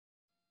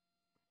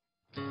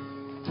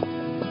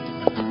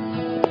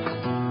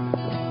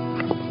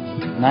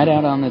Night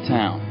out on the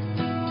town,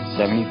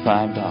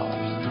 $75.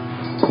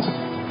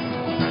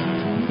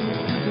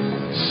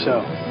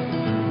 So,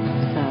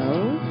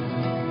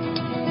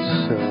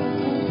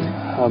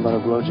 how about a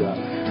blowjob?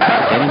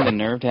 Getting the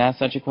nerve to ask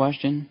such a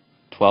question?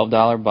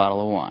 $12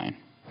 bottle of wine.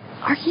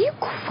 Are you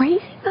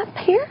crazy? My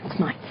parents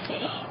might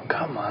see. Oh,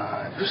 come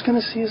on. Who's going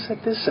to see us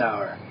at this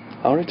hour?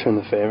 I'll return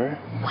the favor.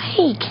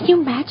 Wait, can you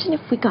imagine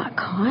if we got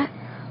caught?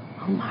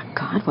 Oh, my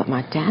God, what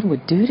my dad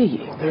would do to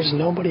you. There's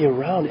nobody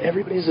around.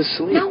 Everybody's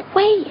asleep. No,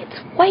 wait. It's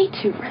way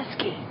too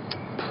risky.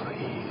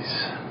 Please.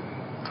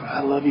 I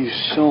love you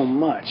so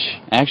much.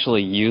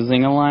 Actually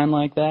using a line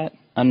like that?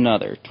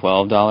 Another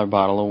 $12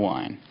 bottle of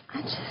wine.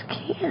 I just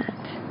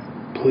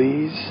can't.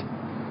 Please?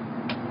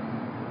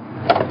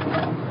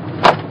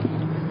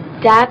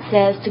 Dad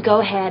says to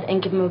go ahead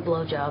and give him a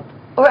blowjob.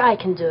 Or I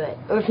can do it.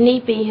 Or if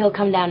need be, he'll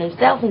come down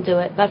himself and do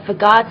it. But for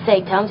God's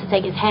sake, tell him to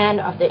take his hand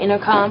off the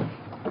intercom.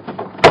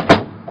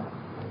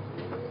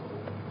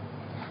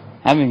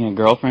 Having a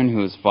girlfriend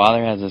whose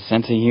father has a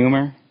sense of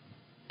humor?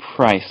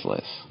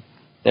 Priceless.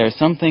 There are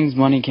some things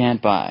money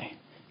can't buy.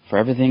 For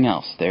everything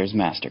else, there's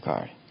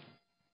MasterCard.